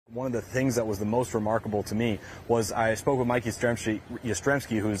One of the things that was the most remarkable to me was I spoke with Mike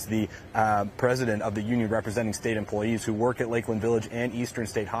Yastrzemski, who's the president of the union representing state employees who work at Lakeland Village and Eastern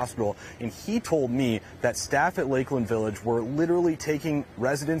State Hospital, and he told me that staff at Lakeland Village were literally taking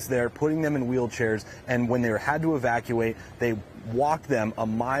residents there, putting them in wheelchairs, and when they had to evacuate, they walked them a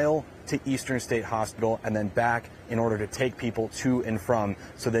mile to Eastern State Hospital and then back in order to take people to and from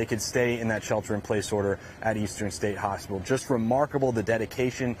so they could stay in that shelter-in-place order at Eastern State Hospital. Just remarkable, the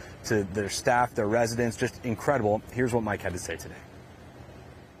dedication to their staff, their residents, just incredible. Here's what Mike had to say today.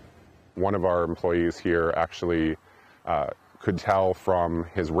 One of our employees here actually could tell from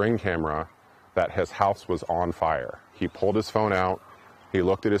his Ring camera that his house was on fire. He pulled his phone out, he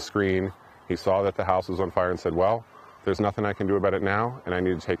looked at his screen, he saw that the house was on fire and said, well, there's nothing I can do about it now, and I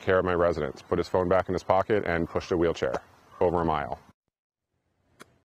need to take care of my residents. Put his phone back in his pocket and pushed a wheelchair over a mile.